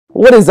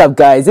What is up,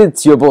 guys?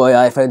 It's your boy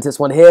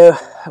iPhone1 here.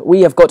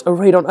 We have got a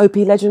raid on OP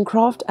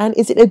Legendcraft, and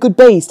is it a good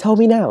base? Tell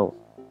me now.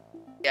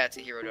 Yeah, it's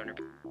a hero donor.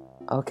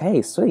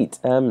 Okay, sweet.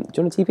 Do you want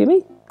to TP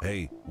me?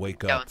 Hey,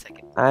 wake Yeah, up. 1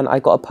 second. And I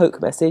got a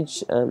poke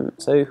message,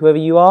 so whoever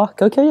you are,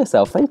 go kill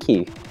yourself, thank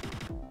you.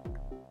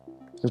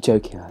 I'm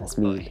joking, that's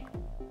mean.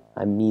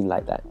 I'm mean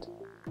like that.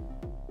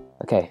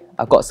 Okay,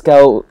 I've got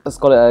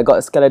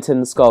a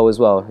skeleton skull as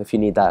well, if you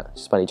need that,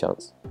 just by any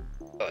chance.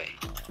 Boy.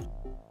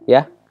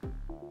 Yeah?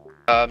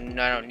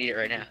 No, I don't need it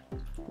right now.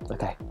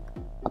 Okay,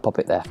 I'll pop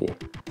it there for you.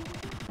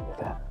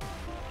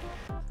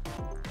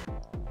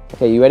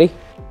 Okay, you ready?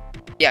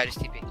 Yeah, just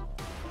TP.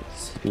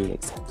 CP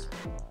accept.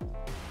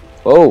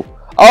 Oh!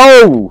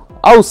 Oh!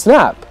 Oh,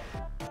 snap!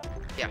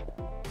 Yeah.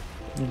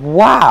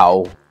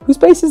 Wow! Whose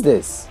base is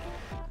this?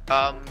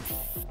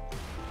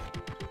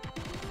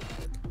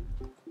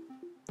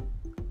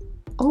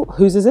 Oh,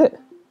 whose is it?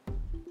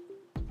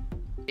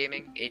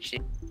 Gaming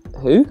HD.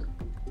 Who?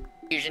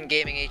 Fusion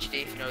Gaming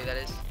HD, if you know who that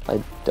is.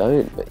 I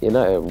don't, but you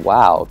know,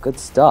 wow, good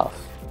stuff.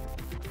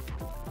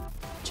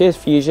 Cheers,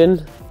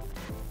 Fusion.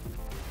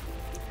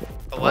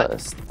 A what?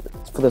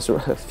 For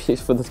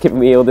this giving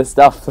me all this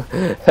stuff.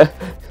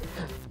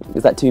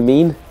 Is that too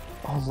mean?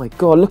 Oh my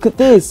god, look at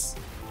this!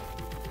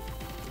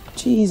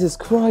 Jesus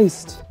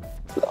Christ!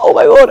 Oh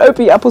my god, OP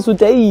apples for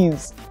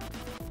days!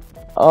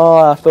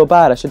 Oh, I feel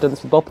bad, I should have done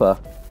this with Bopper.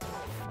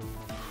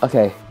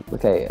 Okay,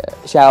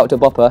 shout out to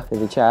Bopper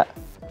in the chat.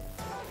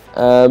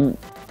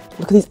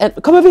 Look at these.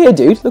 Come over here,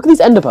 dude. Look at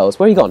these ender pearls.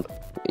 Where are you gone?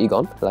 Are you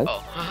gone? Hello.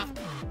 Oh.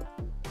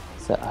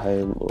 Set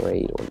home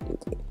raid 1, 2,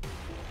 3.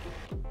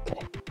 Okay.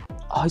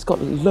 Oh, he's got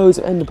loads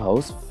of ender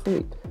pearls.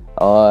 Freak.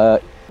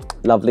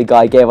 Lovely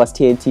guy gave us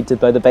TNT to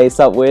blow the base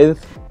up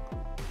with.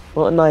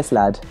 What a nice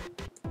lad.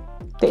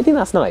 Don't you think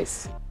that's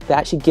nice? They're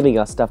actually giving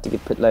us stuff to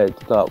blow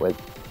up with.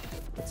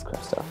 Let's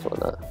craft stuff. I want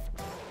that.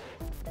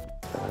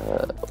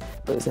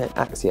 What is it?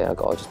 Axe. Yeah,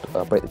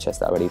 I'll break the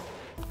chest out already.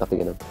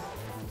 Nothing in them.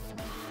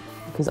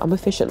 Because I'm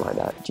efficient like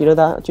that. Do you know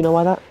that? Do you know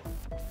why that?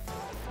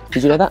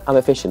 Did you know that? I'm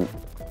efficient.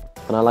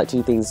 And I like to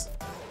do things...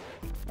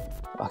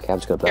 Okay, I'm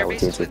just going to blow Share it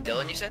with bases TNT. with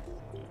Dylan, you said?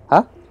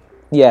 Huh?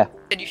 Yeah.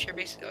 Did you share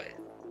bases? Oh,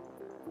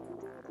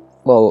 yeah.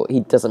 Well,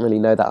 he doesn't really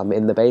know that I'm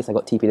in the base. I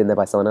got TP'd in there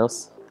by someone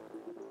else.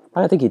 I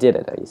don't think he did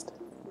at least.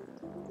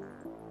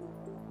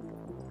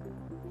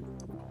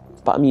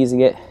 But I'm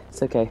using it.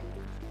 It's okay.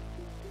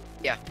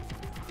 Yeah.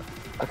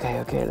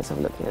 Okay, let's have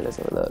a look here. Let's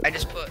have a look. I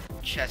just put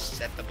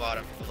chests at the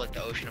bottom of like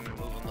the ocean. I'm gonna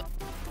move them.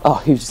 Oh,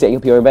 you're just setting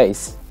up your own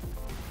base?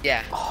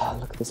 Yeah. Oh,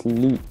 look at this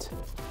loot.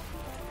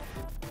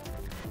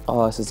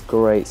 Oh, this is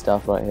great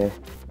stuff right here.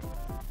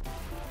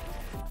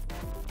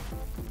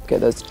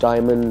 Get those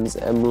diamonds,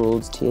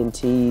 emeralds,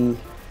 TNT.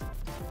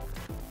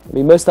 I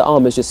mean, most of the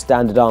armor is just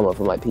standard armor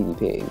from like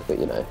PvPing, but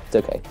you know, it's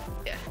okay.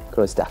 Yeah. Can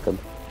always stack them.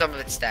 Some of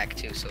it's stacked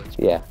too, so it's...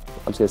 Yeah,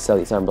 I'm just gonna sell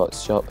these iron blocks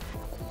shop.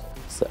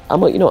 So,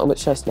 you know what, I'm at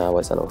chest now.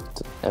 Where's that on?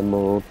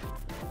 Emerald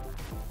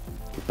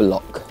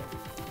block.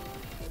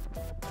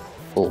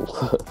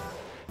 Oh,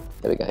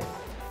 there we go.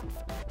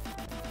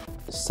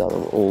 Just sell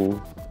them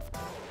all.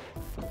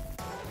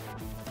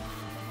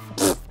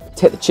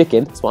 Take the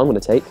chicken. That's what I'm gonna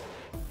take.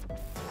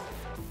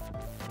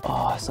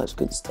 Oh, such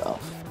good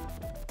stuff.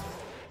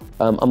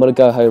 I'm gonna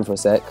go home for a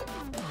sec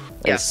and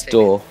Yeah,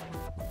 store.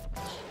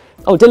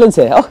 Oh, Dylan's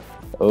here.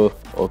 Oh,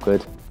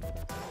 awkward.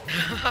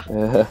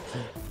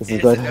 This He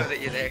is doesn't good. know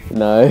that you're there.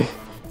 No.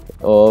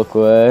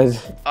 Awkward.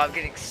 Oh, I'm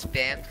getting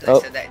spammed because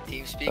I said that in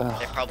TeamSpeak.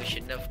 I probably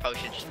shouldn't have. Probably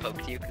should have just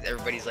poked you because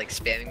everybody's like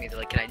spamming me. They're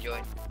like, "Can I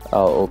join?"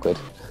 Oh, awkward.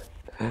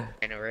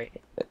 I know, right?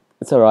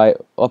 It's alright.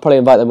 I'll probably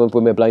invite them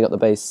when we're blowing up the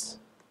base.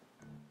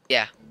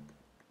 Yeah.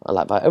 I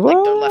like that.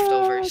 Like the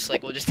leftovers.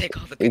 Like we'll just take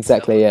all the good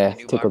Exactly, stuff, yeah. like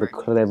the new Take all the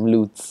armor. creme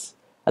loots.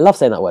 I love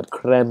saying that word.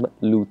 Creme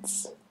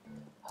loots.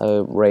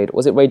 Home raid.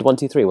 Was it raid 1,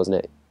 2, 3, wasn't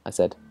it? I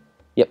said.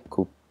 Yep,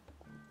 cool.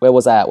 Where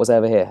was I at? Was I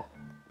over here?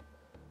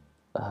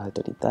 I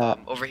don't need that.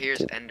 Over here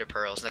is ender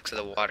pearls next to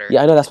the water.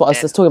 Yeah, I know, that's what I was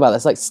And- just talking about.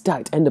 That's like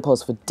stacked ender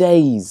pearls for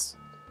days.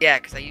 Yeah,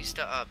 because I used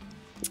to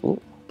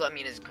Ooh. let me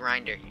in his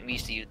grinder, and we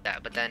used to use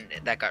that, but then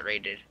that got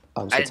raided.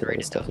 I'm I just didn't taking all raid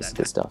this it stuff. though It's that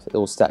good stuff. It's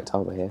all stacked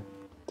armor here.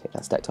 Take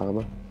that stacked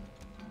armor.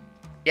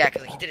 Yeah,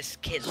 because like, he did his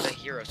kid the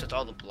hero, so it's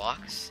all the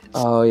blocks. It's,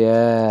 Oh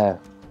yeah.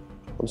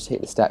 I'm just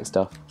taking the stack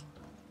stuff.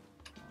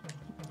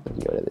 Let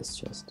me get rid of this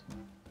chest.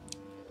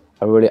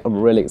 I'm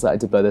really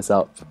excited to blow this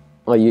up.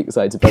 Are you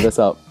excited to blow this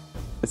up?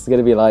 This is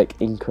gonna be like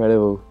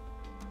incredible.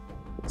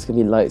 It's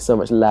gonna be like so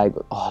much lag.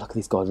 Oh, look at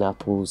these golden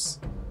apples.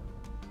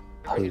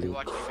 Everybody's gonna be Holy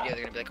watching your video,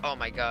 they're gonna be like, "Oh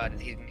my god,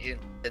 he's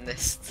in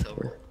this." So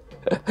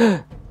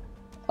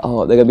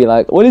Oh, they're gonna be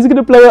like, when is he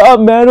gonna blow it up,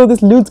 man? All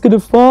this loot's gonna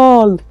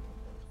fall.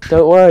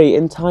 Don't worry,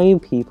 in time,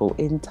 people,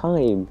 in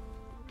time.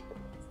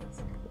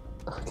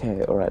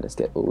 Okay, alright, let's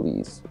get all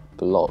these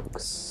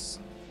blocks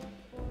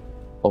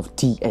of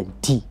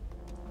TNT.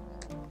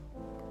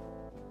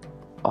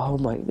 Oh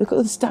my, look at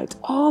the stacked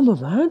armor,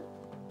 man.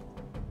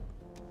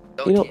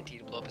 no You know, TNT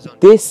to blow up his own.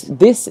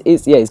 This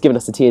is, yeah, he's giving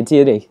us the TNT,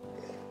 isn't he?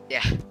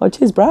 Yeah. Oh,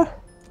 cheers, bruh.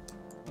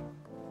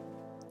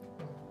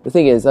 The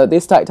thing is,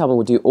 this stacked armor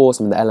would do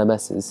awesome in the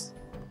LMSs.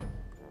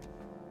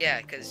 Yeah,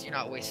 because you're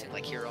not wasting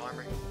like hero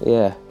armor.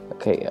 Yeah.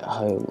 Okay,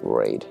 home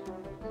raid.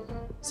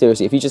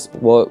 Seriously, if you just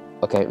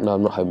okay, no,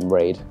 I'm not home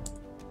raid.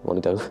 I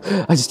want to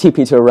go. I just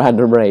TP to a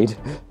random raid.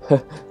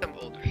 Some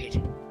old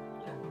raid.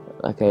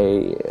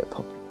 Okay.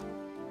 Pop.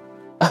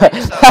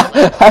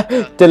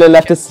 Dylan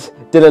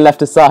Dylan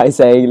left a sign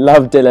saying,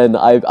 "Love Dylan.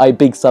 I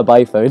big sub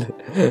iPhone."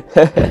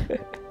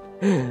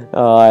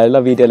 Oh, I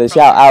love you, Dylan.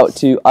 Shout out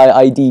to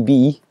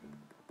IIDB.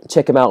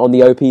 Check him out on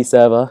the OP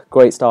server.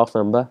 Great staff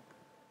member.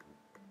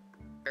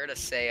 Heard us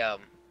say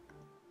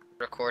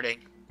recording.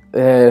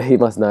 He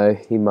must know.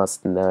 He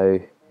must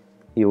know.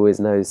 He always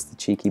knows, the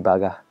cheeky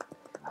bugger.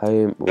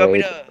 Home You want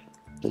me raid.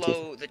 to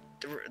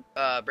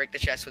blow break the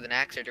chest with an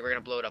axe, or we're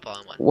gonna blow it up all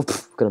in one? We're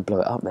gonna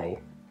blow it up, mate.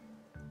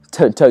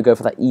 Don't go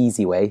for that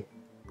easy way.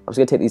 I'm just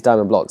gonna take these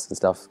diamond blocks and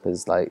stuff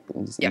because like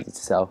it's easy to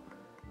sell.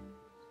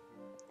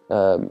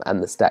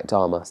 And the stacked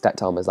armor.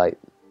 Stacked armor is like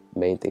the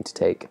main thing to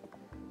take.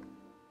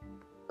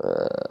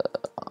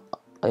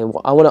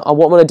 What I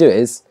want to do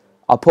is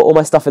I'll put all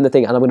my stuff in the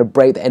thing and I'm gonna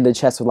break the ender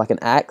chest with like an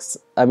axe.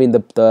 I mean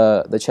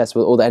the chest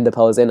with all the ender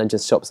pearls in and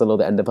just shop sell all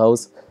the ender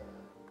pearls.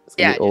 It's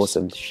gonna be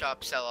awesome. Just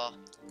shop sell all.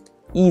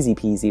 Easy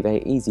peasy,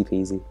 mate. Easy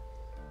peasy.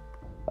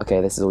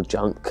 Okay, this is all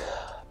junk.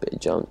 Bit of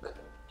junk.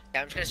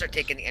 Yeah, I'm just gonna start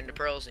taking the ender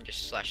pearls and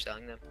just slash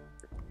selling them.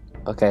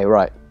 Okay,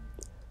 right.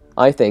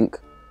 I think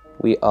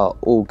we are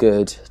all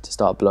good to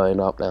start blowing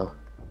up now.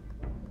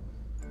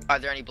 Are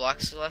there any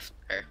blocks left?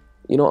 Or?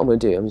 You know what I'm going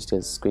to do? I'm just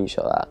going to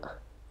screenshot that. Can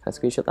I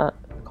screenshot that?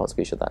 I can't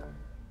screenshot that.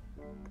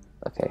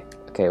 Okay.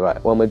 Okay,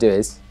 right. What I'm going to do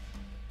is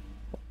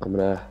I'm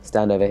going to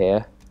stand over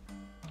here.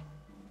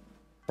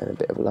 And a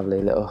bit of a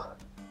lovely little...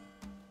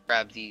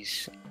 Grab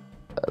these.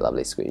 A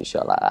lovely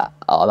screenshot like that.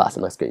 Oh, that's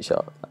a nice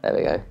screenshot. There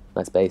we go.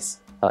 Nice base.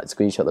 I like to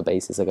screenshot the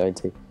bases I'm going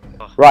to.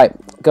 Oh. Right.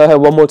 Go ahead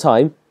one more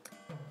time.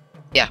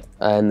 Yeah.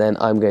 And then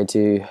I'm going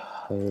to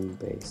home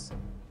base.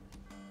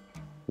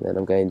 And then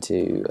I'm going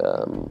to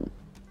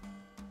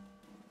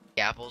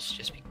the apples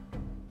just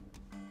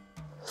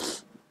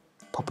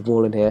pop them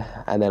all in here,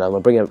 and then I'm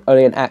gonna bring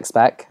only an axe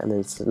back, and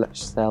then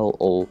sell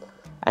all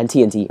and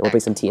TNT. I'll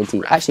bring some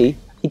TNT. Actually,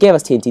 he gave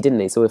us TNT, didn't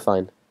he? So we're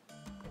fine.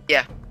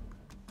 Yeah.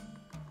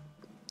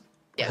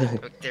 Yeah.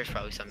 There's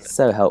probably some.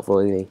 So helpful,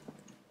 isn't he?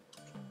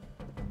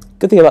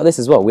 Good thing about this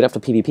as well, we don't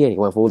have to PvP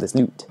anyone for all this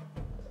loot.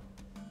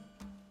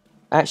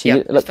 Actually,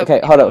 yeah, look,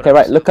 okay, hold on, okay,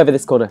 right, look over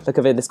this corner, look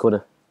over this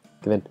corner.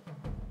 Give in.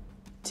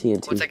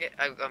 TNT. 1 second,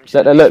 I'm just...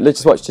 No, look,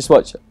 just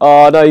watch.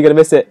 Oh no, you're gonna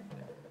miss it.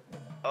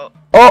 Oh.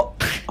 Oh!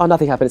 Oh,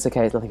 nothing happened, it's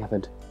okay, nothing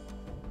happened.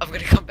 I'm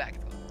gonna come back.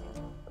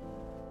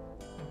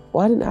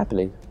 Why didn't it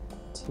happen?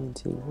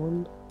 TNT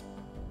 1.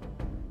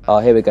 Oh,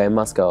 here we go, it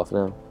must go off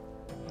now.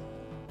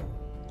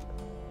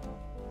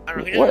 I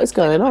don't know, What is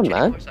going on,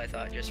 man? Anymore, so I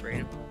thought just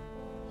random.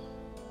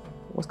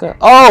 What's going on?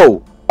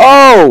 Oh!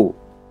 Oh!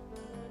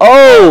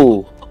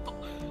 Oh!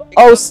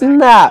 Oh,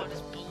 snap!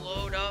 Just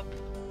blowed up.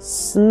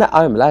 Snap!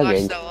 I'm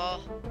lagging. Sell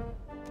all.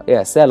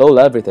 Yeah, sell all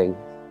everything.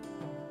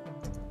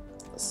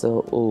 Sell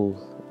all.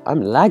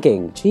 I'm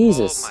lagging.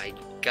 Jesus. Oh my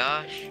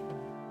gosh.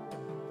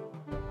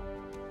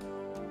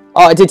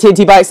 Oh, I did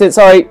TNT by accident.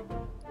 Sorry.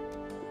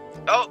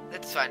 Oh,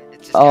 it's fine.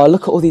 It's just Oh,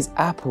 look at all these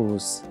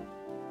apples.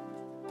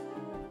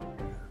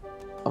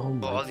 Oh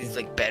my. all these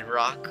like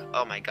bedrock.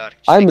 Oh my god.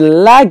 Just I'm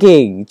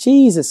lagging.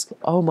 Jesus.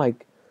 Oh my.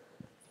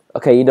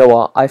 Okay, you know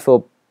what? I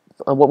feel.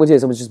 What we'll do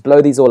is I'm gonna just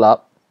blow these all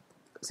up.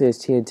 So there's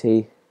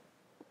TNT,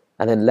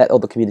 and then let all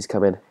the communities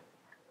come in.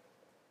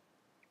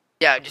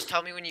 Yeah, just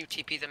tell me when you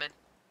TP them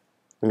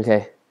in.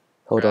 Okay.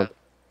 Hold on.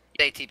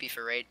 Say TP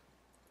for raid.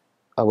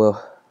 I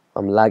will.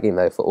 I'm lagging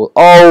though for all.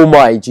 Oh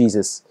my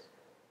Jesus.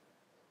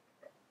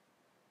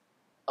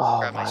 Oh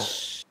Grab my. my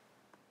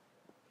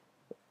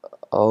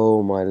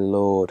Oh my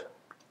lord.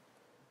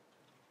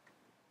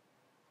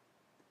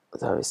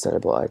 That is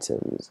sellable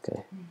items.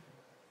 Okay.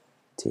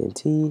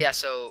 TNT. Yeah,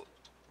 so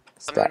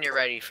Stack. when you're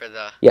ready for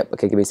the. Yep.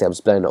 Okay. Give me a sec. I'm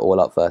just blowing it all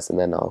up first, and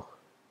then I'll.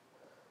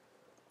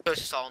 So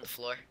it's just all on the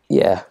floor.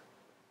 Yeah.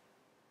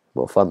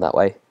 More fun that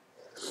way.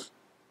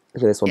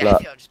 Look at this one Yeah, blow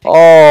up. I'll just pick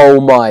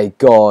Oh my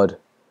god.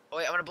 Oh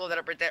wait, I'm gonna blow that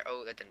up right there.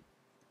 Oh, that didn't.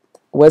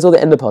 Where's all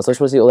the ender pods? I just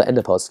want to see all the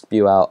ender pods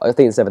spew out. I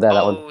think it's over there.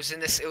 That one. It was in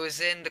this. It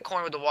was in the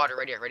corner with the water.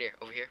 Right here.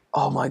 Over here.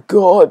 Oh my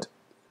god.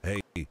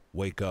 Hey,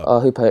 wake up. Oh,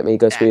 who poked me?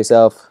 Go screw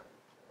yourself.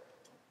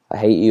 I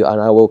hate you, and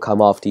I will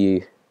come after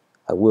you.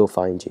 I will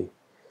find you.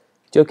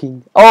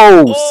 Joking.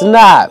 Oh,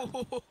 snap!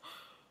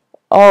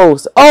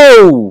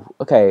 Oh!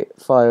 Okay,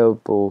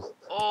 fireball.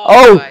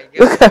 Oh my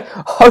Look god. at,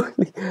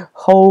 holy,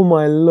 oh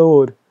my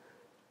lord.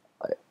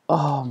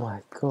 Oh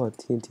my god,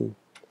 TNT.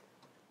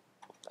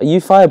 Are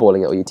you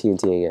fireballing it or are you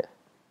TNTing it?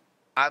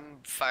 I'm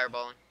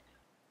fireballing.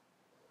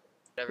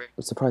 Whatever.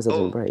 I'm surprised that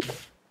didn't break.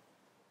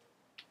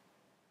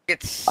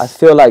 It's I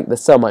feel like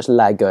there's so much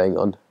lag going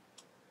on.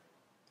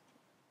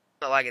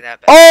 not lagging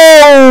that bad.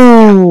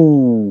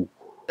 Oh!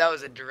 That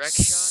was a direct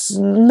shot.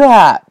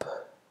 Snap!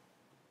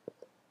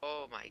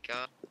 Oh my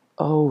god.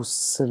 Oh,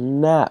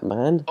 snap,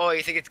 man. Oh,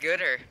 you think it's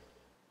good or?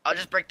 I'll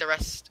just break the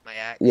rest of my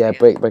axe. Yeah, again.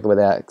 break it with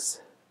the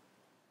axe.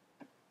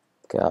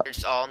 Okay, up. They're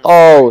just all on the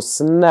Oh,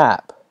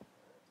 snap.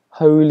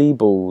 Holy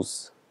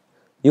balls.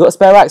 You got a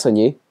spare axe on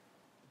you?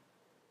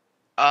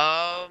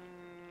 Not.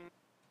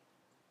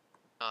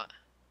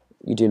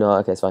 You do not?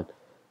 Okay, it's fine.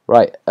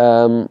 Right,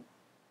 okay.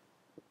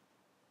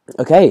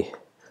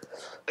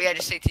 Oh yeah,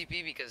 just say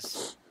TP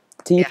because...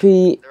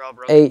 TP they're all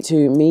broken. 8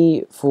 to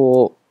me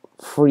for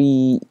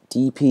free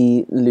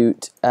DP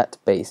loot at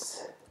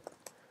base.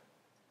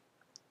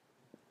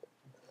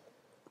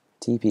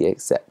 TP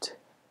accept.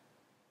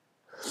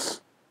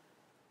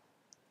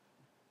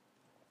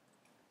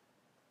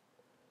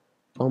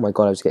 Oh my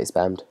god, I was getting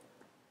spammed.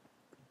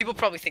 People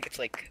probably think it's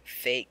like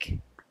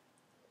fake.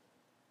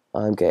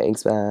 I'm getting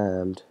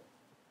spammed.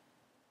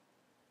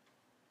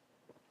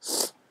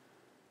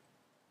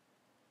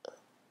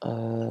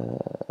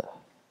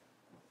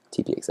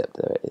 TP accept,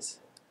 there it is.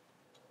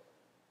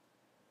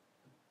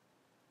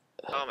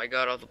 Oh my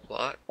god, all the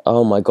plot.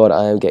 Oh my god,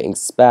 I am getting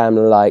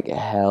spammed like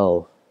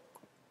hell.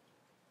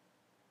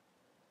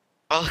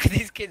 Oh, look at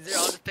these kids, they're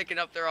all just picking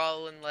up, they're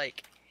all in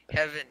like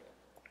heaven.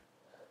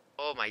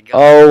 Oh my god.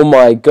 Oh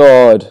my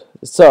god.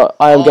 So,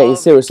 I am All getting the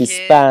seriously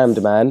kids.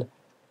 spammed, man.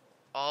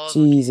 All the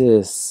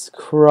Jesus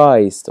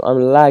Christ.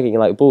 I'm lagging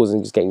like balls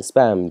and just getting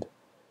spammed.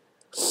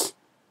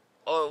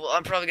 Oh, well,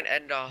 I'm probably gonna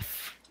end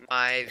off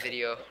my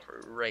video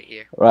right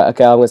here. Right,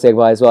 okay, I'm gonna say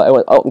goodbye as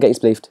well. Oh, I'm getting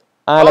spleefed.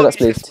 And I got you just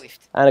got spleefed.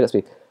 spleefed. And I got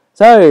spleefed.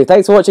 So,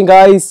 thanks for watching,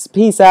 guys.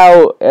 Peace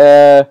out.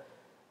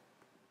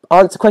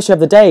 Answer question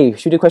of the day.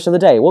 Should we do question of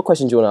the day? What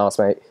question do you want to ask,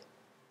 mate?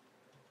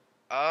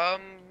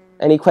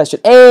 Any question.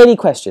 Any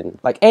question.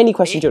 Like, any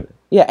question.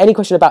 Yeah, any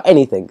question about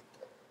anything.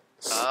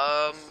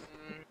 Oh,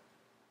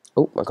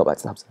 I got back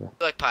to the hubs. Do you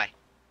like pie?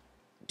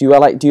 Do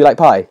you like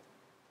pie?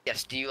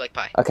 Yes, do you like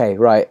pie? Okay,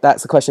 right.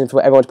 That's the question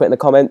for everyone to put in the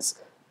comments.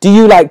 Do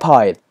you like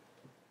pie?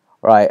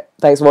 Right.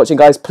 Thanks for watching,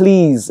 guys.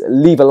 Please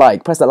leave a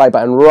like. Press that like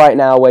button right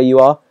now where you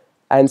are.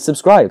 And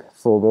subscribe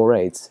for more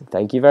raids.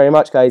 Thank you very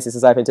much, guys. This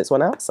is iPhone Tips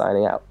 1 out,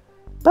 signing out.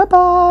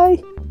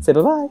 Bye-bye. Say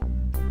bye-bye.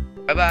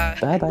 Bye-bye.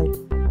 Bye-bye.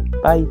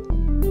 Bye.